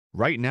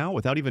Right now,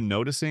 without even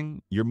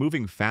noticing, you're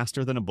moving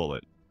faster than a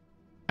bullet.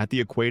 At the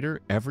equator,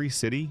 every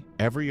city,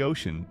 every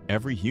ocean,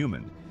 every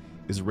human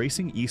is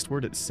racing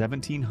eastward at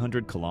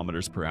 1700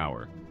 kilometers per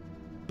hour.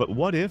 But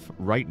what if,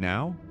 right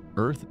now,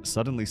 Earth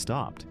suddenly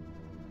stopped?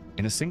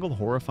 In a single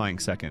horrifying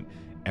second,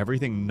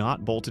 everything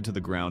not bolted to the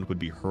ground would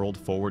be hurled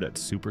forward at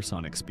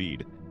supersonic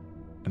speed.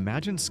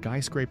 Imagine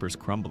skyscrapers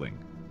crumbling,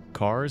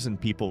 cars and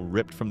people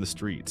ripped from the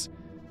streets,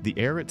 the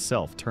air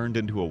itself turned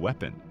into a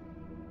weapon.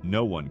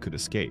 No one could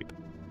escape.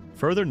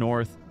 Further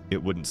north,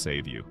 it wouldn't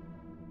save you.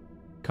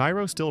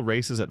 Cairo still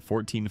races at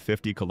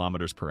 1450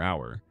 kilometers per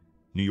hour,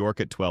 New York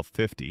at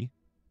 1250,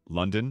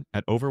 London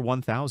at over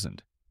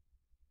 1000.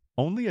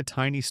 Only a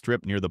tiny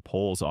strip near the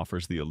poles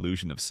offers the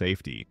illusion of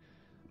safety,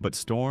 but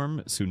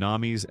storm,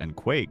 tsunamis, and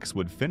quakes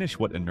would finish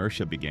what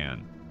inertia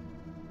began.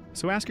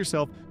 So ask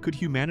yourself, could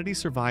humanity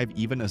survive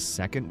even a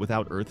second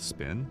without Earth's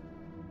spin?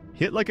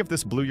 Hit like if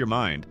this blew your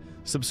mind,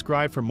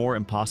 subscribe for more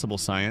impossible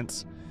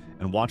science,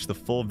 and watch the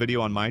full video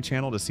on my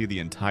channel to see the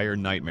entire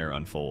nightmare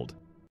unfold.